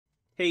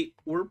Hey,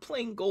 we're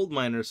playing Gold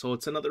Miner, so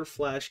it's another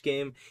Flash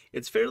game.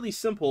 It's fairly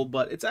simple,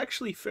 but it's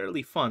actually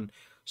fairly fun.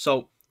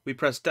 So we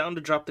press down to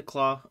drop the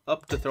claw,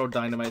 up to throw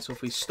dynamite. So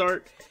if we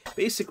start,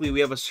 basically we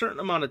have a certain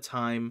amount of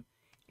time,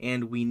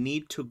 and we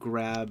need to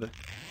grab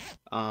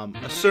a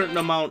certain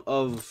amount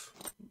of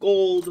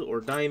gold or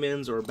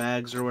diamonds or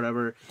bags or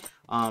whatever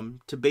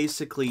to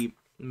basically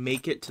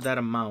make it to that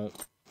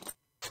amount.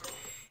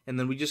 And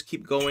then we just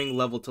keep going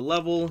level to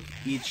level.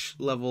 Each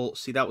level,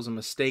 see, that was a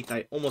mistake.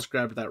 I almost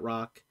grabbed that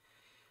rock.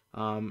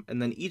 And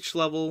then each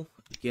level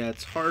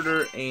gets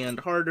harder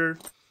and harder.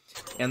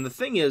 And the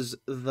thing is,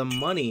 the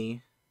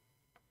money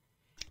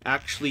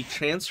actually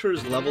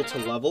transfers level to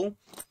level.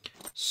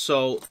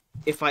 So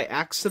if I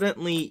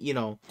accidentally,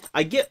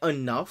 I get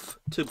enough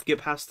to get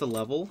past the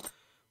level,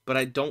 but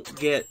I don't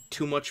get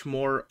too much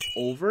more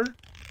over,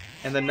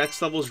 and the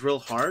next level is real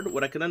hard,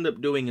 what I could end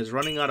up doing is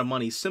running out of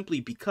money simply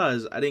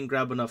because I didn't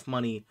grab enough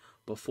money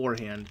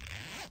beforehand.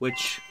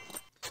 Which,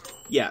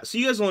 yeah, so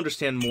you guys will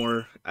understand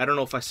more. I don't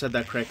know if I said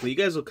that correctly. You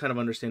guys will kind of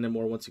understand it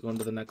more once you go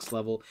into the next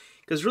level.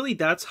 Because really,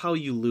 that's how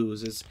you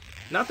lose. Is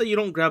not that you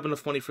don't grab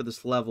enough money for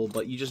this level,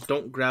 but you just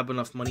don't grab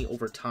enough money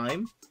over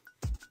time.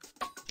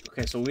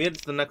 Okay, so we get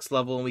to the next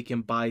level and we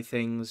can buy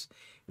things.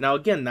 Now,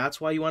 again,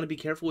 that's why you want to be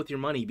careful with your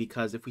money,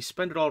 because if we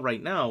spend it all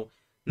right now,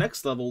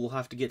 next level we'll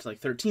have to get to like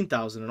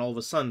 13,000, and all of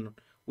a sudden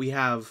we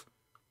have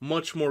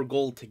much more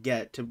gold to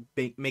get to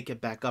make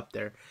it back up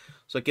there.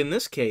 So like in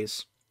this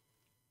case,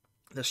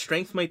 the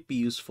strength might be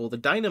useful. The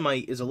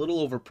dynamite is a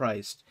little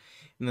overpriced.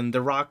 And then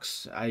the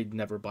rocks, I'd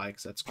never buy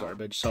because that's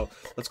garbage. So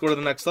let's go to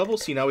the next level.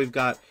 See, now we've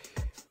got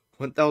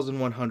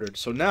 1,100.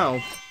 So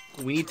now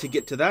we need to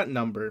get to that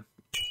number.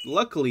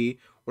 Luckily,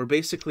 we're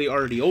basically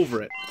already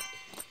over it.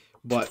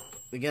 But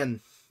again,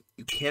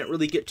 you can't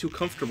really get too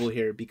comfortable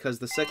here, because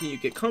the second you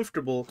get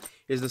comfortable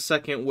is the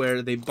second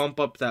where they bump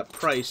up that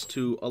price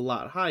to a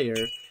lot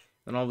higher.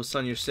 And all of a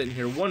sudden you're sitting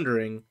here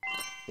wondering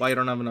why you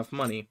don't have enough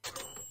money.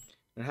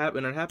 It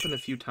happened a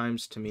few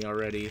times to me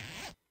already.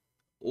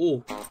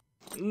 Oh,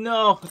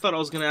 no, I thought I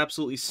was going to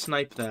absolutely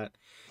snipe that.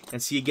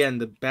 And see, again,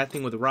 the bad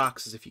thing with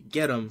rocks is if you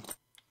get them,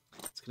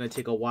 it's going to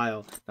take a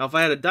while. Now, if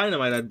I had a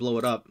dynamite, I'd blow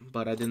it up,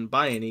 but I didn't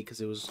buy any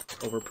because it was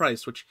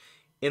overpriced, which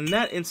in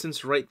that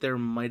instance right there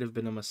might have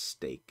been a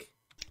mistake.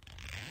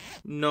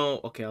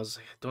 No, okay, I was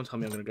like, don't tell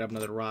me I'm going to grab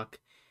another rock.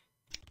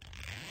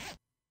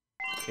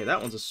 Okay,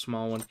 that one's a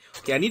small one.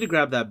 Okay, I need to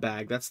grab that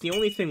bag. That's the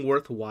only thing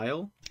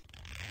worthwhile.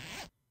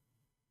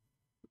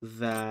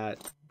 Alright,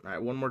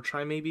 one more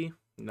try maybe?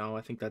 No,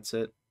 I think that's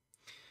it.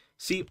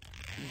 See,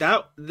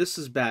 this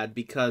is bad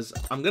because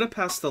I'm gonna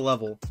pass the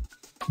level,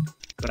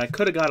 but I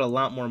could have got a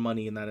lot more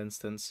money in that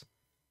instance.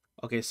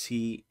 Okay,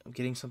 see, I'm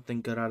getting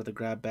something good out of the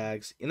grab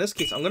bags. In this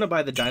case, I'm gonna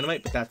buy the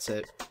dynamite, but that's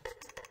it.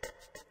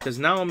 Because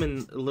now I'm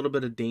in a little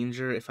bit of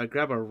danger. If I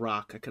grab a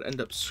rock, I could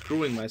end up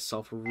screwing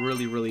myself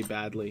really, really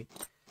badly.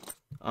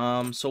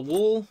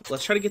 So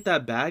let's try to get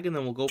that bag, and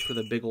then we'll go for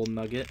the big old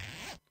nugget.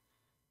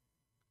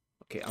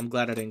 Okay, I'm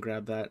glad I didn't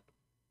grab that.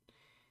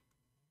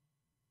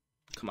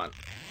 Come on.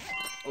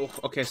 Oh,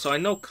 okay, so I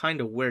know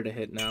kind of where to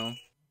hit now.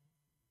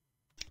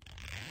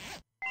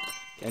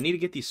 Okay, I need to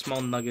get these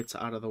small nuggets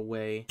out of the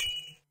way.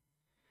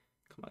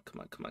 Come on,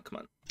 come on, come on, come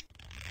on.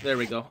 There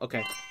we go.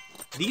 Okay.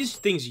 These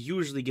things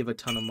usually give a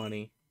ton of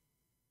money.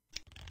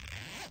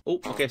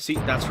 Oh, okay, see,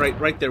 that's right.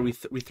 Right there, we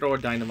throw a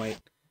dynamite.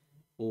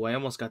 Oh, I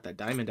almost got that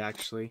diamond,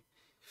 actually.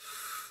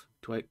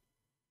 Do I...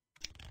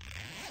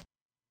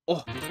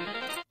 Oh!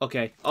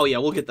 Okay. Oh, yeah,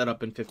 we'll get that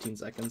up in 15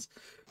 seconds.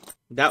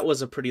 That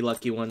was a pretty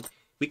lucky one.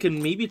 We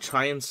can maybe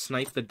try and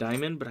snipe the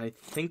diamond, but I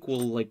think we'll,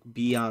 like,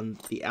 be on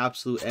the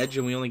absolute edge,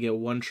 and we only get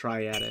one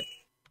try at it.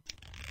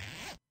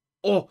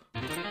 Oh!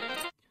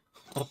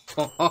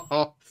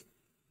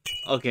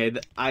 Okay,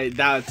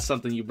 that's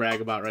something you brag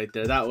about right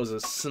there. That was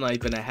a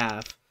snipe and a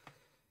half.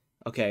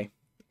 Okay.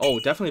 Oh,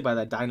 definitely buy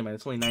that dynamite.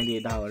 It's only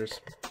 $98.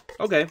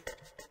 Okay.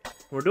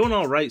 We're doing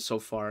alright so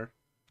far.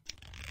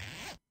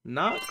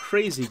 Not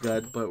crazy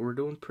good, but we're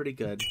doing pretty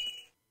good.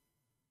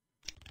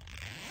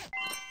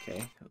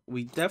 Okay,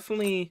 we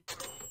definitely...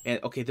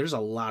 And okay, there's a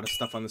lot of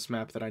stuff on this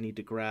map that I need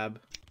to grab.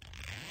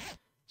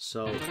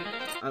 So,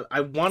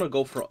 I want to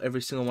go for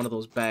every single one of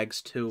those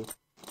bags, too.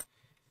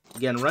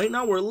 Again, right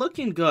now we're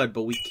looking good,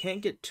 but we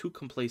can't get too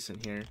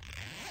complacent here.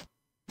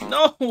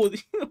 No!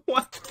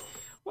 What?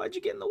 Why'd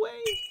you get in the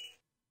way?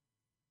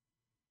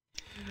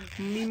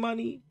 Me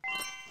money.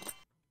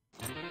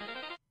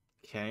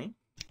 Okay.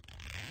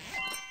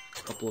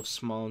 Couple of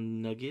small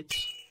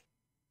nuggets.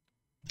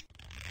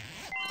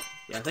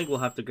 Yeah, I think we'll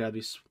have to grab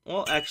these.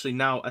 Well, actually,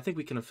 now I think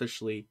we can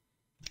officially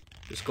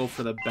just go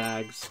for the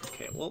bags.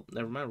 Okay, well,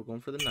 never mind. We're going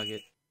for the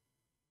nugget.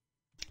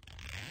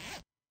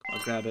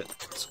 I'll grab it.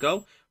 Let's go.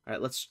 All right,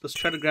 let's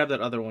try to grab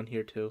that other one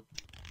here too.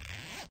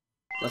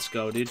 Let's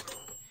go, dude.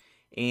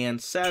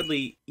 And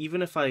sadly,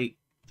 even if I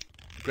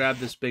grab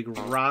this big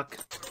rock,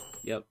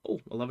 yep. Oh,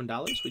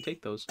 $11. We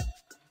take those.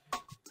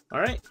 All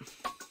right.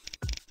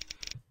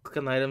 Click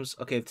on the items.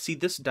 Okay, see,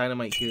 this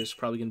dynamite here is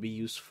probably going to be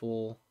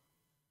useful.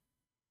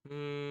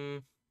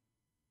 No.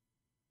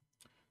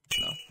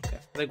 Okay,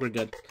 I think we're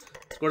good.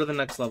 Let's go to the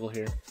next level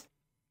here.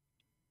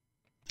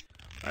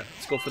 Alright,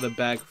 let's go for the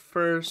bag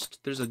first.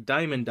 There's a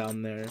diamond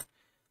down there.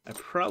 I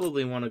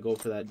probably want to go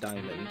for that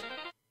diamond.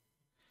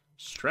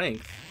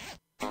 Strength?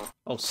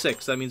 Oh,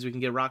 6. That means we can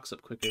get rocks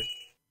up quicker.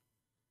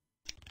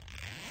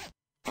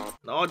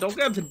 No, don't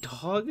grab the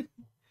dog.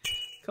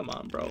 Come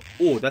on, bro.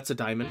 Oh, that's a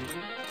diamond.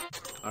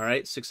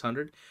 Alright,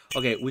 600.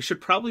 Okay, we should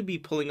probably be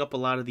pulling up a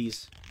lot of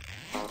these.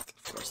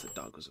 Of course, the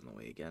dog was in the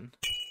way again.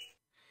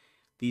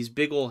 These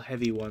big old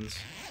heavy ones.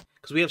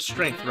 Because we have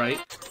strength, right?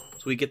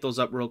 So we get those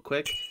up real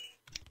quick.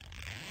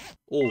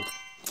 Oh,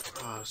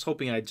 I was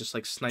hoping I'd just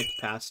like snipe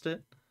past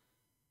it.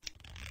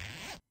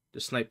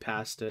 Just snipe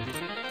past it.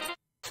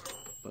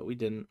 But we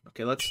didn't.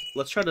 Okay,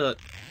 let's try to...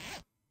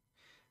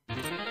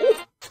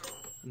 Oh!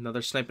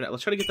 Another sniper.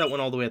 Let's try to get that one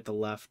all the way at the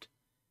left.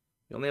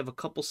 We only have a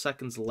couple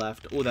seconds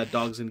left. Oh, that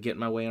dog's gonna get in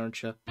my way,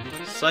 aren't you?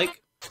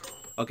 Psych!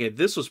 Okay,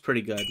 this was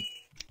pretty good.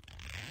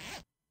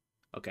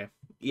 Okay.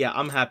 Yeah,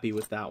 I'm happy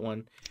with that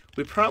one.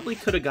 We probably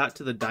could have got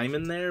to the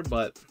diamond there,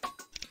 but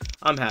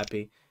I'm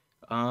happy.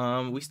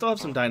 We still have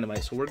some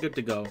dynamite, so we're good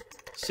to go.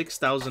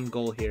 6,000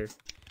 gold here.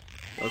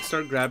 Let's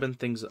start grabbing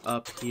things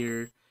up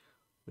here.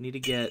 We need to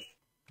get...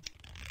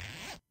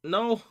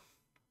 No!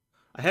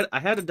 I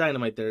had a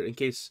dynamite there in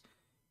case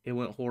it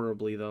went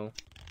horribly, though.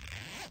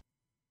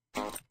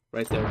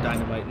 Right there,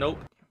 dynamite. Nope.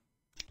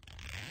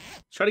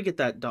 Let's try to get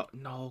that dog.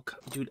 No,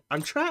 dude,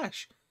 I'm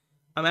trash.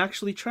 I'm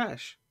actually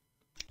trash.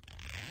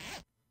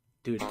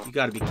 Dude, you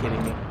gotta be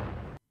kidding me.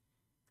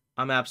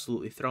 I'm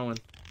absolutely throwing.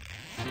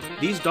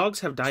 These dogs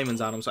have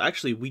diamonds on them, so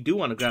actually, we do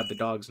want to grab the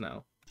dogs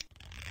now.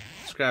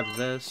 Let's grab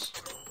this.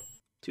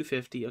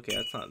 250. Okay,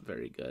 that's not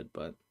very good,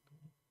 but...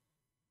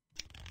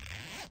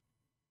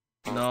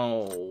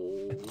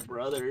 No,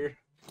 brother.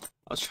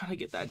 I was trying to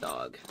get that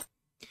dog.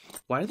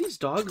 Why are these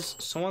dogs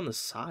so on the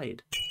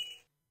side?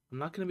 I'm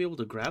not going to be able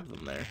to grab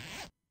them there.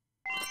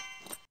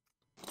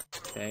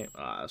 Okay,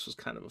 this was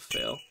kind of a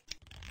fail.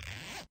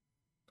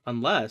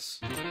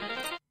 Unless...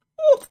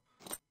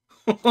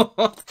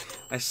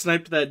 I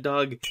sniped that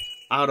dog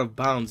out of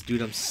bounds,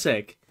 dude. I'm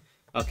sick.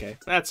 Okay,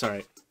 that's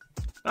alright.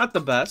 Not the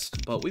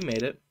best, but we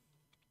made it.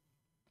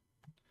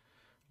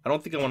 I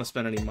don't think I want to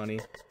spend any money.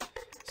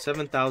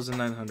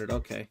 7,900,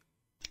 okay.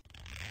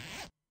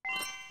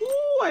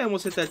 Ooh, I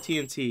almost hit that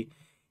TNT.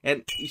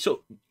 And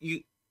so,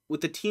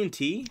 with the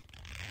TNT,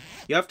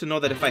 you have to know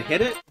that if I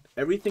hit it,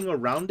 everything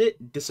around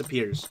it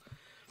disappears.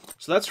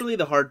 So that's really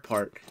the hard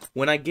part.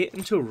 When I get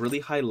into really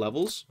high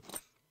levels,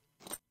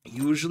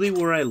 usually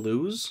where I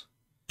lose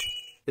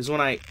is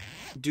when I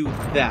do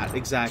that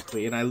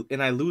exactly, and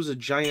I lose a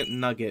giant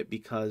nugget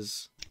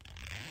because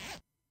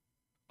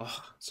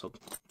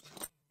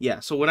yeah.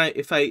 So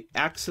if I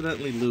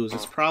accidentally lose,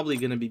 it's probably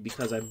gonna be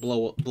because I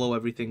blow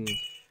everything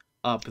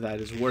up that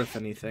is worth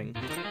anything.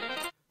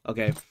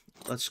 Okay,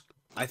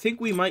 I think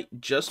we might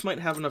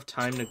have enough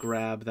time to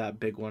grab that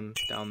big one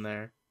down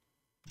there.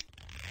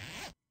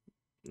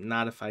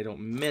 Not if I don't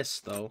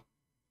miss though.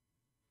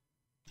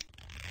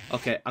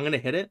 Okay, I'm gonna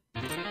hit it.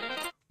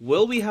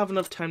 Will we have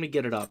enough time to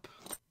get it up?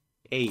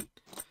 8,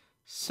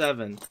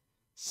 7,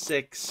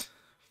 6.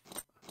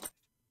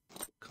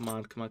 Come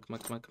on, come on, come on,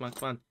 come on, come on,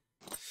 come on.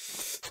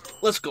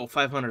 Let's go,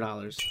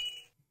 $500.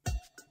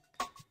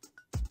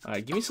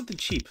 Alright, give me something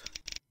cheap.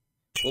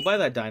 We'll buy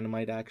that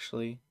dynamite,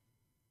 actually.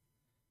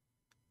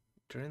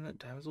 During that,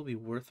 diamonds will be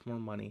worth more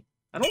money.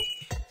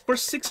 For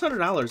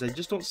 $600, I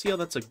just don't see how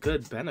that's a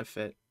good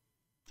benefit.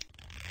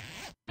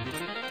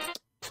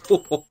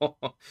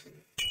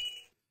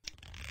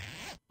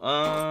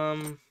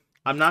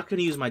 I'm not going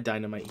to use my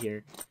dynamite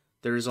here.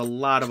 There's a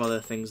lot of other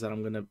things that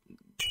I'm going to...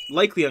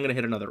 Likely, I'm going to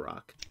hit another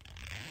rock.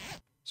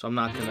 So I'm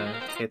not going to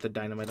hit the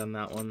dynamite on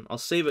that one. I'll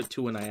save it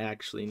to when I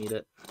actually need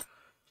it.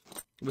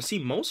 But see,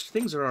 most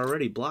things are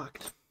already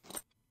blocked.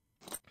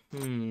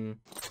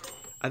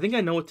 I think I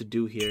know what to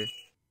do here.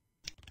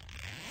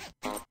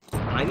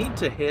 I need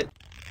to hit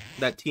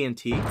that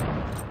TNT.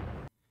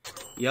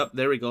 Yep,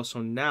 there we go.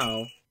 So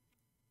now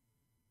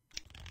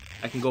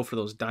I can go for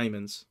those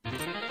diamonds.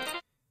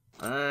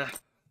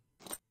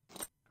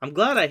 I'm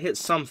glad I hit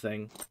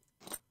something,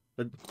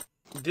 but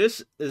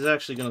this is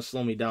actually going to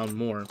slow me down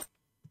more.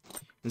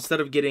 Instead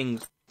of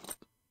getting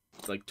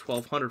like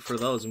 1,200 for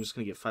those, I'm just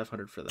going to get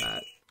 500 for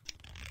that.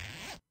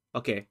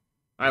 Okay.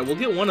 Alright, we'll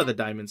get one of the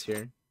diamonds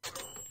here.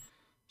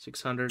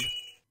 600.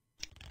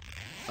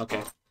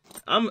 Okay.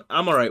 I'm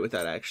alright with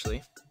that,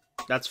 actually.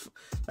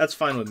 That's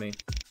fine with me.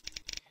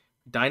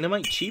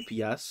 Dynamite cheap,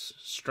 yes.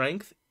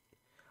 Strength.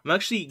 I'm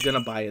actually going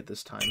to buy it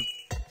this time.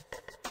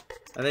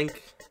 I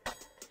think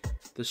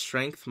the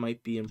strength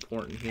might be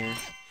important here.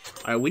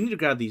 Alright, we need to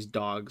grab these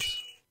dogs.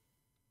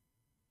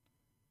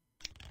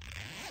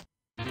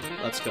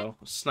 Let's go.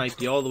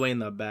 Sniped you all the way in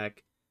the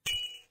back.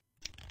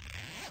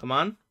 Come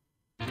on.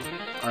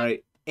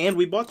 Alright, and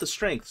we bought the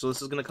strength, so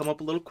this is going to come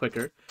up a little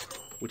quicker,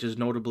 which is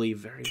notably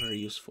very, very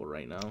useful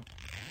right now.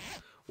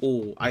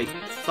 Oh, I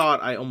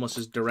thought I almost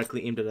just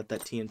directly aimed it at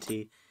that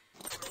TNT.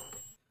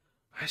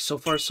 Alright, so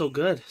far so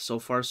good. So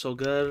far so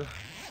good.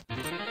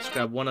 Let's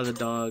grab one of the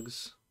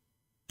dogs.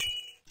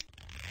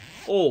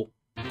 Oh,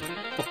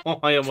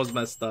 I almost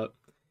messed up.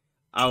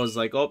 I was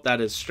like, oh,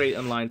 that is straight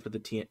in line for the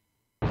TNT.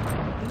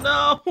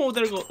 No,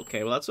 there go.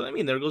 Okay, well, that's what I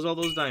mean. There goes all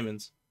those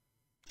diamonds.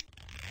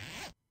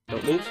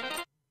 Don't move.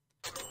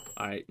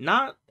 Alright,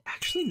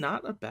 actually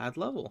not a bad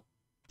level.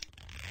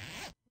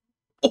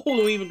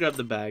 Oh, we even grabbed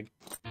the bag.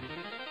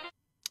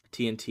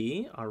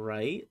 TNT,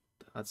 alright.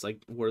 That's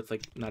like worth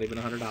like not even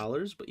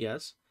 $100, but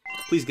yes.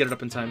 Please get it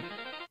up in time.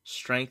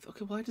 Strength.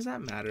 Okay, why does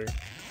that matter?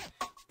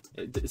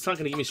 It's not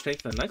gonna give me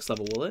strength on the next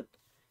level, will it?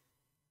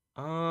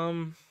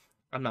 I'm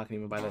not gonna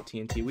even buy that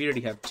TNT. We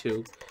already have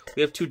 2.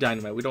 We have 2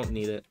 dynamite. We don't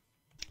need it.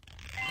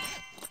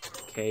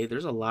 Okay,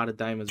 there's a lot of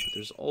diamonds, but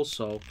there's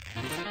also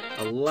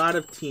a lot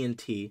of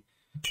TNT.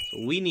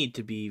 So we need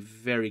to be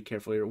very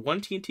careful here.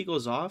 1 TNT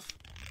goes off,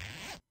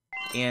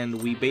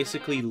 and we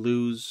basically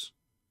lose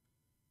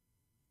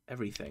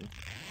everything.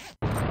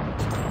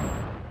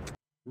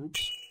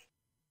 Oops.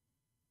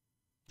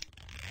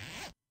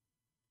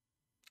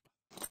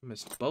 I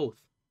missed both.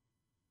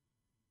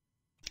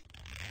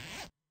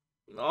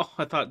 Oh,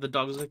 I thought the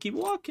dog was gonna keep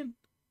walking.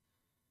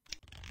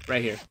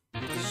 Right here.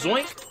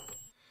 Zoink!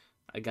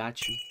 I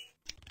got you.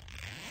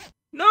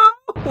 No!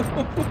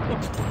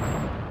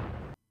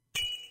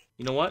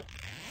 You know what?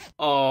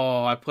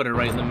 Oh, I put it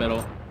right in the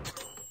middle.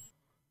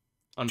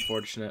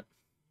 Unfortunate.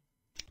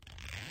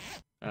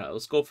 Alright,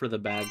 let's go for the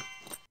bag.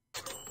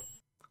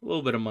 A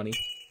little bit of money.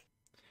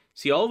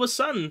 See, all of a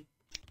sudden,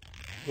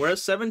 we're at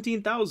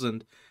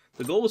 17,000.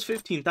 The goal was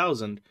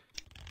 15,000.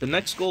 The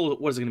next goal,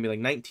 what is it going to be, like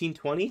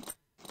 1920?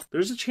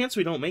 There's a chance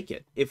we don't make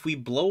it. If we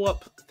blow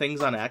up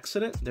things on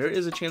accident, there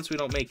is a chance we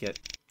don't make it.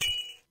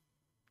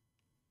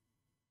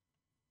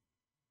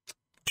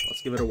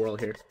 Let's give it a whirl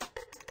here.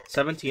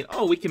 17.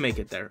 Oh, we can make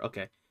it there.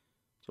 Okay.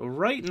 So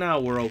right now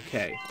we're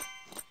okay.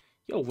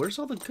 Yo, where's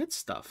all the good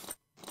stuff?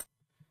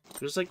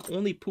 There's like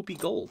only poopy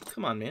gold.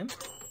 Come on, man.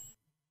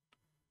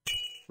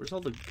 Where's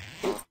all the...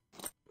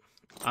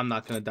 I'm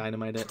not gonna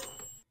dynamite it,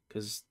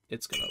 because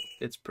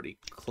it's pretty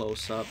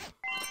close up.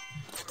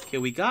 Okay,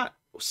 we got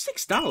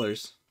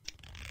 $6.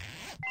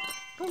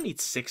 I don't need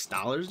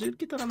 $6, dude.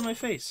 Get that out of my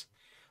face.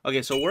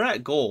 Okay, so we're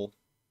at goal.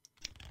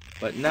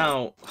 But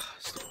now...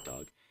 Stupid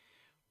dog.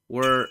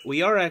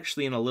 We are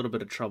actually in a little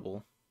bit of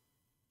trouble.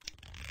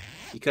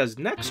 Because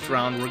next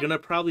round, we're going to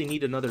probably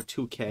need another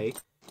 2K.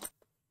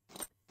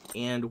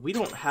 And we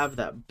don't have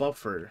that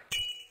buffer.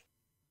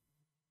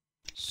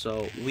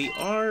 So we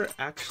are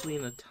actually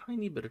in a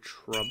tiny bit of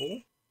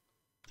trouble.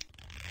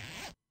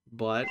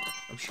 But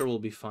I'm sure we'll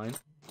be fine.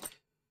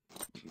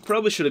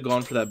 Probably should have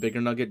gone for that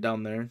bigger nugget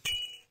down there.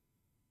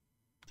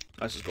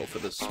 Let's just go for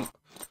this.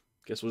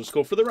 Guess we'll just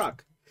go for the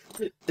rock.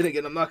 And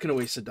again, I'm not going to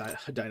waste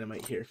a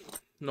dynamite here.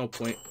 No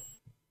point.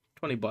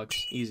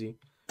 $20, easy.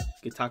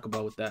 Get Taco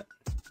Bell with that.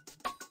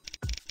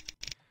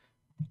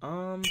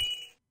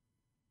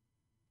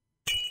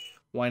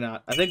 Why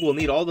not? I think we'll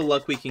need all the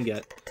luck we can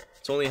get.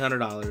 It's only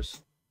 $100.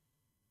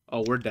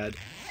 Oh, we're dead.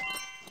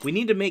 We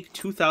need to make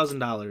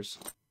 $2,000.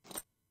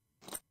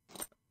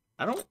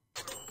 I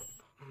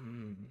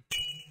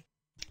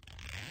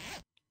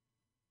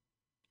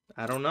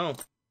don't know.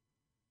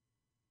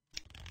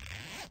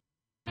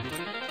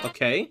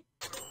 Okay.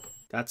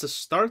 That's a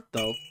start,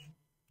 though.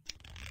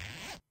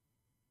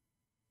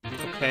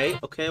 Okay.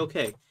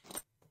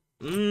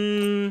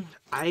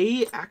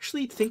 I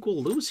actually think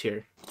we'll lose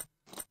here.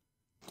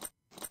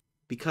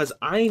 Because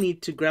I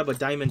need to grab a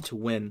diamond to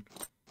win.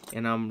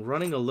 And I'm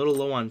running a little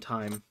low on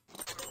time.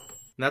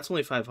 And that's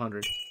only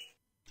 500.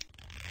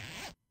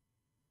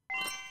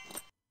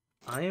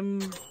 I'm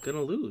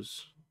gonna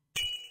lose.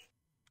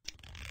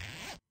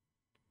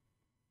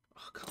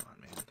 Oh, come on,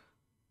 man.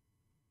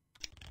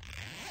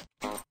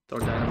 Throw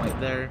dynamite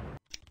there.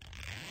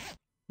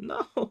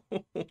 No!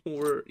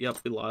 Yep,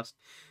 we lost.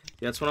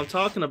 That's what I'm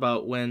talking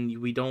about when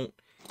we don't...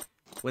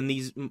 When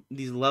these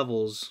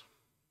levels...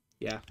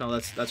 Yeah, no,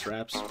 that's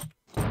wraps.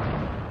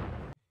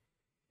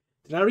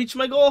 Did not reach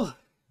my goal,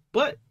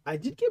 but I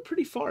did get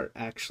pretty far,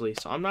 actually,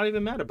 so I'm not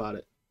even mad about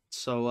it.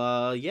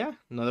 So, yeah,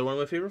 another one of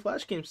my favorite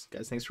Flash games.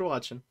 Guys, thanks for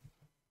watching.